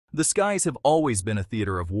The skies have always been a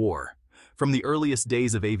theater of war. From the earliest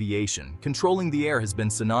days of aviation, controlling the air has been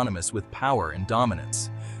synonymous with power and dominance.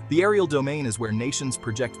 The aerial domain is where nations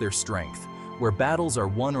project their strength, where battles are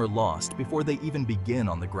won or lost before they even begin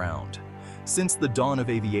on the ground. Since the dawn of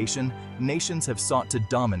aviation, nations have sought to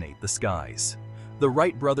dominate the skies. The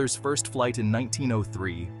Wright brothers' first flight in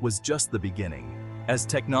 1903 was just the beginning. As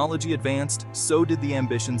technology advanced, so did the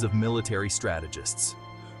ambitions of military strategists.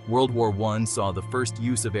 World War I saw the first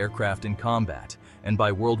use of aircraft in combat, and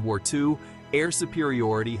by World War II, air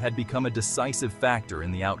superiority had become a decisive factor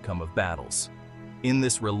in the outcome of battles. In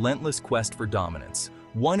this relentless quest for dominance,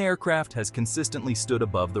 one aircraft has consistently stood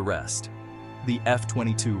above the rest: the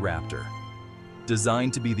F-22 Raptor.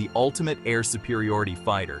 Designed to be the ultimate air superiority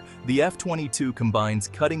fighter, the F-22 combines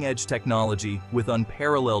cutting-edge technology with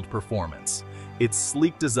unparalleled performance. Its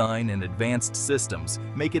sleek design and advanced systems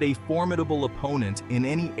make it a formidable opponent in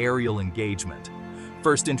any aerial engagement.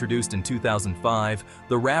 First introduced in 2005,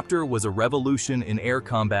 the Raptor was a revolution in air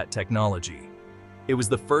combat technology. It was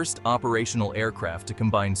the first operational aircraft to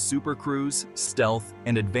combine supercruise, stealth,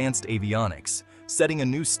 and advanced avionics, setting a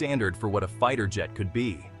new standard for what a fighter jet could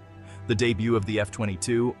be. The debut of the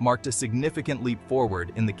F-22 marked a significant leap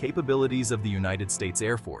forward in the capabilities of the United States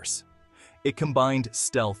Air Force. It combined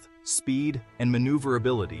stealth, speed, and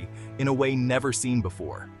maneuverability in a way never seen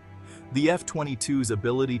before. The F-22's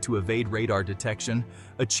ability to evade radar detection,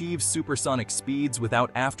 achieve supersonic speeds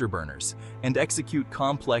without afterburners, and execute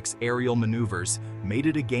complex aerial maneuvers made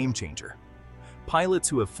it a game-changer. Pilots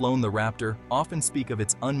who have flown the Raptor often speak of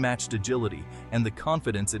its unmatched agility and the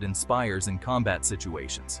confidence it inspires in combat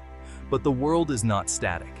situations. But the world is not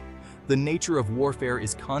static. The nature of warfare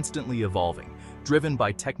is constantly evolving, driven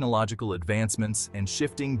by technological advancements and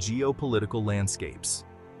shifting geopolitical landscapes.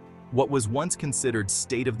 What was once considered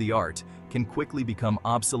state-of-the-art can quickly become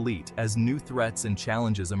obsolete as new threats and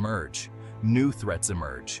challenges emerge. New threats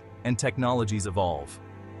emerge, and technologies evolve.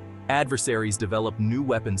 Adversaries develop new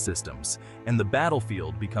weapon systems, and the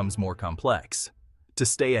battlefield becomes more complex. To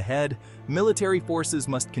stay ahead, military forces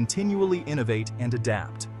must continually innovate and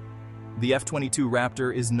adapt. The F-22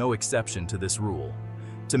 Raptor is no exception to this rule.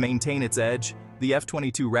 To maintain its edge, the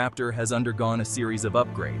F-22 Raptor has undergone a series of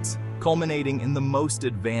upgrades, culminating in the most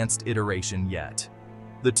advanced iteration yet,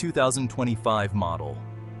 the 2025 model.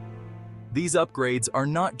 These upgrades are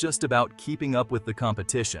not just about keeping up with the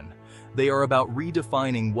competition, they are about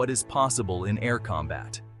redefining what is possible in air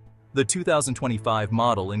combat. The 2025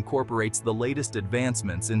 model incorporates the latest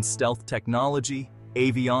advancements in stealth technology,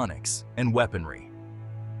 avionics, and weaponry.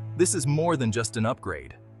 This is more than just an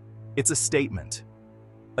upgrade. It's a statement.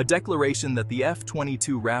 A declaration that the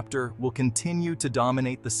F-22 Raptor will continue to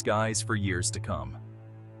dominate the skies for years to come.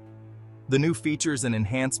 The new features and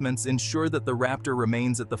enhancements ensure that the Raptor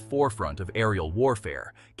remains at the forefront of aerial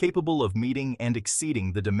warfare, capable of meeting and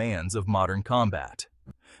exceeding the demands of modern combat.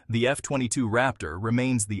 The F-22 Raptor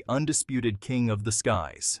remains the undisputed king of the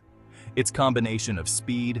skies. Its combination of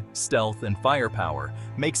speed, stealth, and firepower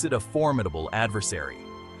makes it a formidable adversary.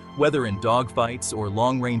 Whether in dogfights or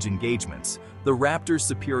long-range engagements, the Raptor's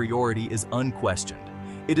superiority is unquestioned.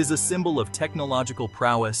 It is a symbol of technological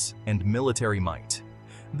prowess and military might.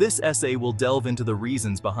 This essay will delve into the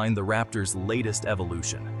reasons behind the Raptor's latest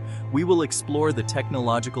evolution. We will explore the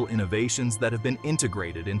technological innovations that have been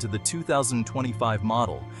integrated into the 2025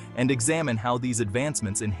 model and examine how these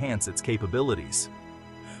advancements enhance its capabilities.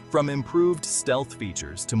 From improved stealth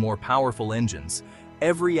features to more powerful engines,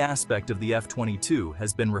 every aspect of the F-22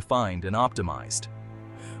 has been refined and optimized.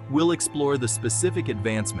 We'll explore the specific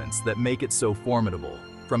advancements that make it so formidable,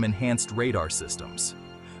 from enhanced radar systems.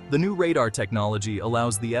 The new radar technology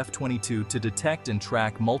allows the F-22 to detect and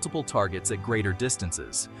track multiple targets at greater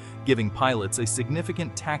distances, giving pilots a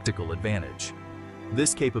significant tactical advantage.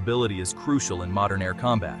 This capability is crucial in modern air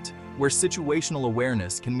combat, where situational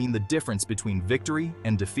awareness can mean the difference between victory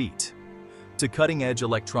and defeat. To cutting-edge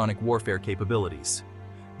electronic warfare capabilities.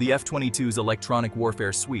 The F-22's electronic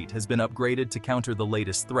warfare suite has been upgraded to counter the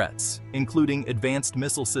latest threats, including advanced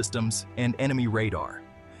missile systems and enemy radar.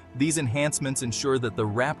 These enhancements ensure that the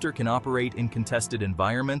Raptor can operate in contested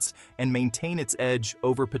environments and maintain its edge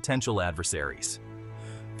over potential adversaries.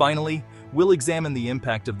 Finally, we'll examine the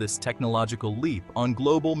impact of this technological leap on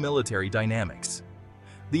global military dynamics.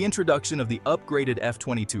 The introduction of the upgraded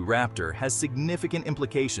F-22 Raptor has significant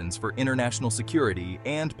implications for international security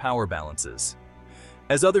and power balances.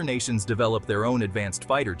 As other nations develop their own advanced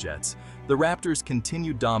fighter jets, the Raptor's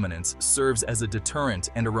continued dominance serves as a deterrent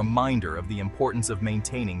and a reminder of the importance of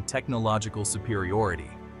maintaining technological superiority.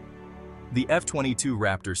 The F-22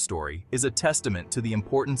 Raptor story is a testament to the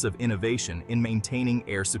importance of innovation in maintaining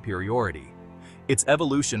air superiority. Its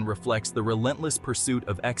evolution reflects the relentless pursuit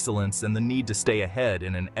of excellence and the need to stay ahead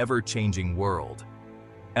in an ever-changing world.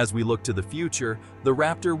 As we look to the future, the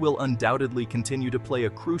Raptor will undoubtedly continue to play a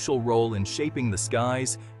crucial role in shaping the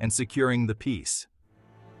skies and securing the peace.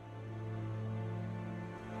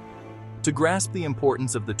 To grasp the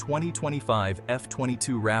importance of the 2025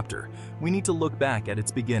 F-22 Raptor, we need to look back at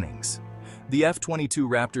its beginnings. The F-22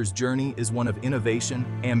 Raptor's journey is one of innovation,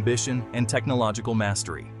 ambition, and technological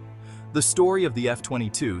mastery. The story of the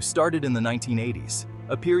F-22 started in the 1980s,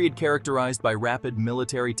 a period characterized by rapid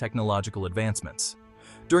military technological advancements.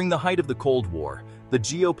 During the height of the Cold War, the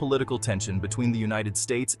geopolitical tension between the United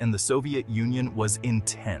States and the Soviet Union was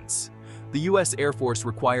intense. The U.S. Air Force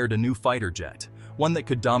required a new fighter jet, one that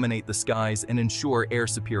could dominate the skies and ensure air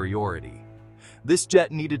superiority. This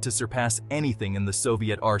jet needed to surpass anything in the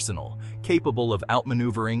Soviet arsenal, capable of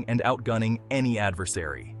outmaneuvering and outgunning any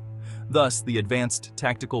adversary. Thus, the Advanced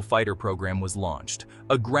Tactical Fighter Program was launched,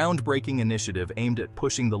 a groundbreaking initiative aimed at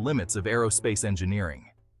pushing the limits of aerospace engineering.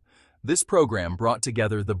 This program brought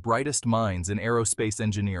together the brightest minds in aerospace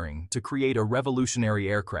engineering to create a revolutionary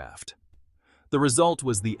aircraft. The result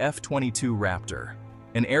was the F-22 Raptor,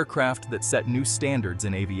 an aircraft that set new standards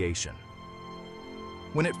in aviation.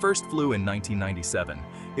 When it first flew in 1997,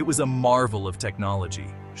 it was a marvel of technology,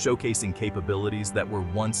 showcasing capabilities that were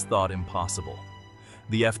once thought impossible.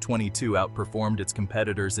 The F-22 outperformed its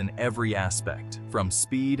competitors in every aspect, from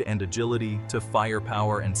speed and agility to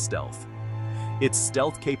firepower and stealth. Its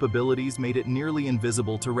stealth capabilities made it nearly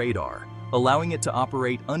invisible to radar, allowing it to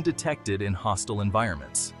operate undetected in hostile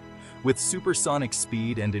environments. With supersonic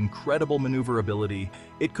speed and incredible maneuverability,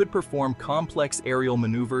 it could perform complex aerial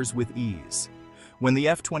maneuvers with ease. When the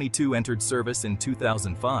F-22 entered service in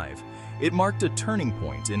 2005, it marked a turning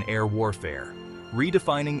point in air warfare,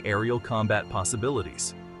 redefining aerial combat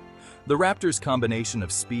possibilities. The Raptor's combination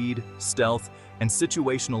of speed, stealth, and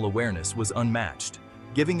situational awareness was unmatched,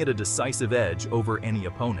 giving it a decisive edge over any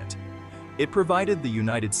opponent. It provided the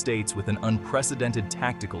United States with an unprecedented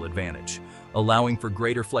tactical advantage, allowing for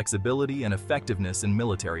greater flexibility and effectiveness in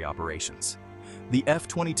military operations. The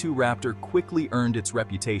F-22 Raptor quickly earned its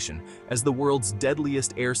reputation as the world's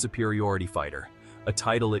deadliest air superiority fighter, a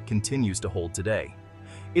title it continues to hold today.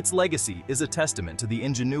 Its legacy is a testament to the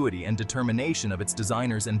ingenuity and determination of its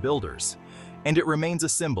designers and builders, and it remains a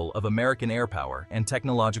symbol of American air power and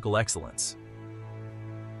technological excellence.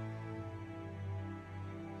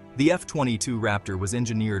 The F-22 Raptor was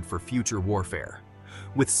engineered for future warfare.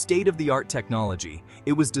 With state-of-the-art technology,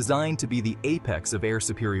 it was designed to be the apex of air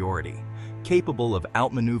superiority, capable of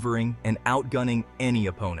outmaneuvering and outgunning any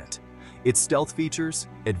opponent. Its stealth features,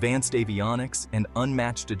 advanced avionics, and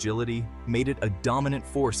unmatched agility made it a dominant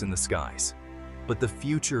force in the skies. But the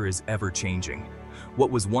future is ever-changing.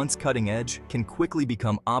 What was once cutting-edge can quickly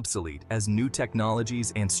become obsolete as new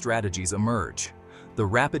technologies and strategies emerge. The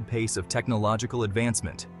rapid pace of technological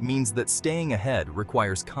advancement means that staying ahead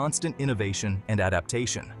requires constant innovation and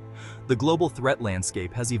adaptation. The global threat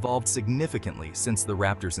landscape has evolved significantly since the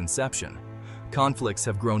Raptor's inception. Conflicts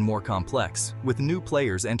have grown more complex, with new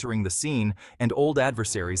players entering the scene and old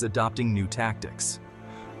adversaries adopting new tactics.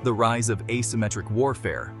 The rise of asymmetric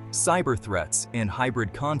warfare, cyber threats, and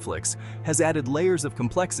hybrid conflicts has added layers of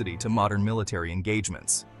complexity to modern military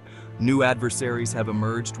engagements. New adversaries have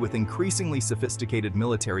emerged with increasingly sophisticated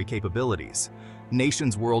military capabilities.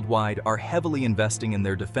 Nations worldwide are heavily investing in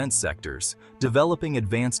their defense sectors, developing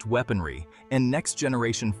advanced weaponry and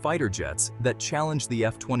next-generation fighter jets that challenge the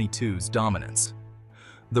F-22's dominance.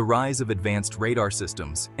 The rise of advanced radar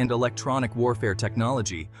systems and electronic warfare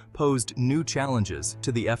technology posed new challenges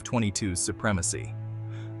to the F-22's supremacy.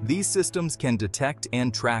 These systems can detect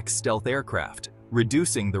and track stealth aircraft,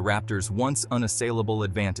 reducing the Raptor's once unassailable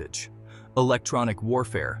advantage. Electronic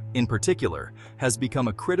warfare, in particular, has become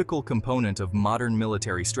a critical component of modern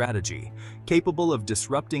military strategy, capable of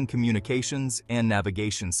disrupting communications and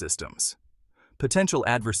navigation systems. Potential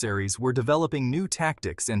adversaries were developing new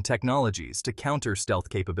tactics and technologies to counter stealth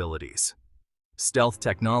capabilities. Stealth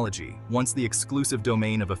technology, once the exclusive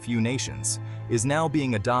domain of a few nations, is now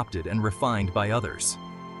being adopted and refined by others.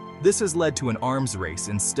 This has led to an arms race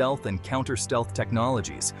in stealth and counter-stealth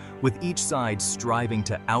technologies, with each side striving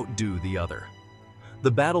to outdo the other.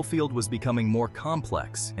 The battlefield was becoming more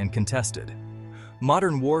complex and contested.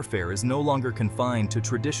 Modern warfare is no longer confined to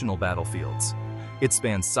traditional battlefields. It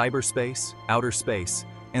spans cyberspace, outer space,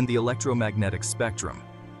 and the electromagnetic spectrum.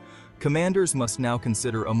 Commanders must now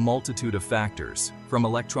consider a multitude of factors, from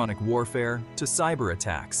electronic warfare to cyber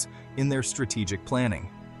attacks, in their strategic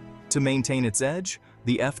planning. To maintain its edge,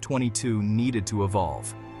 the F-22 needed to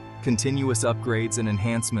evolve. Continuous upgrades and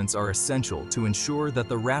enhancements are essential to ensure that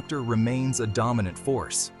the Raptor remains a dominant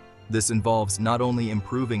force. This involves not only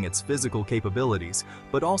improving its physical capabilities,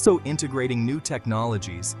 but also integrating new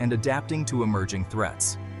technologies and adapting to emerging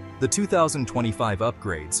threats. The 2025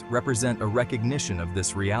 upgrades represent a recognition of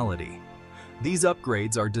this reality. These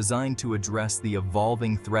upgrades are designed to address the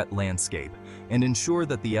evolving threat landscape and ensure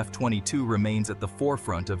that the F-22 remains at the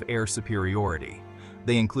forefront of air superiority.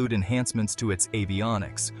 They include enhancements to its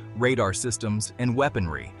avionics, radar systems, and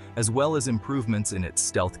weaponry, as well as improvements in its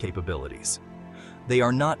stealth capabilities. They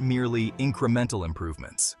are not merely incremental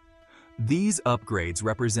improvements. These upgrades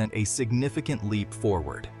represent a significant leap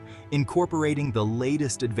forward, incorporating the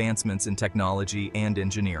latest advancements in technology and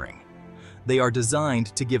engineering. They are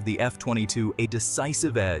designed to give the F-22 a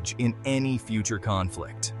decisive edge in any future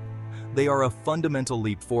conflict. They are a fundamental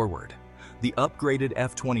leap forward. The upgraded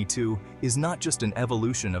F-22 is not just an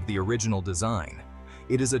evolution of the original design.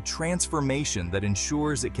 It is a transformation that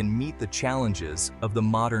ensures it can meet the challenges of the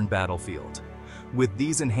modern battlefield. With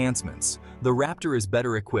these enhancements, the Raptor is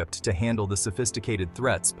better equipped to handle the sophisticated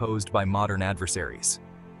threats posed by modern adversaries.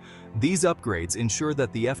 These upgrades ensure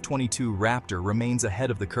that the F-22 Raptor remains ahead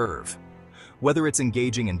of the curve. Whether it's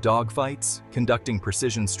engaging in dogfights, conducting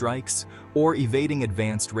precision strikes, or evading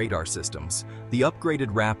advanced radar systems, the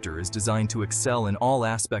upgraded Raptor is designed to excel in all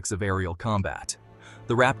aspects of aerial combat.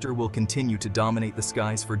 The Raptor will continue to dominate the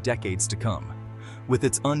skies for decades to come. With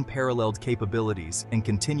its unparalleled capabilities and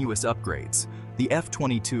continuous upgrades, the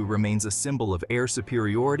F-22 remains a symbol of air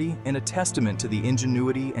superiority and a testament to the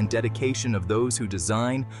ingenuity and dedication of those who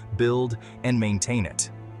design, build, and maintain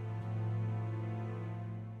it.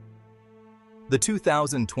 The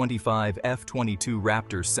 2025 F-22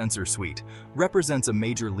 Raptor sensor suite represents a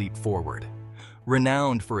major leap forward.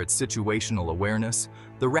 Renowned for its situational awareness,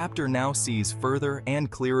 the Raptor now sees further and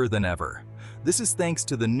clearer than ever. This is thanks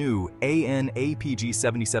to the new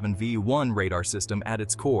AN/APG-77V1 radar system at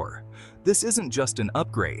its core. This isn't just an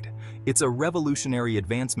upgrade, it's a revolutionary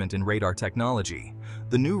advancement in radar technology.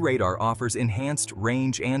 The new radar offers enhanced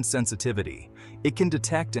range and sensitivity. It can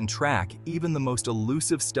detect and track even the most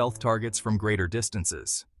elusive stealth targets from greater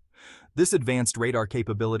distances. This advanced radar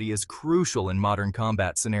capability is crucial in modern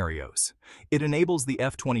combat scenarios. It enables the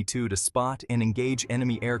F-22 to spot and engage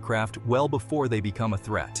enemy aircraft well before they become a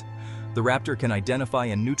threat. The Raptor can identify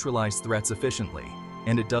and neutralize threats efficiently,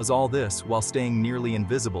 and it does all this while staying nearly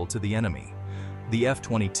invisible to the enemy. The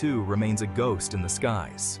F-22 remains a ghost in the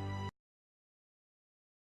skies.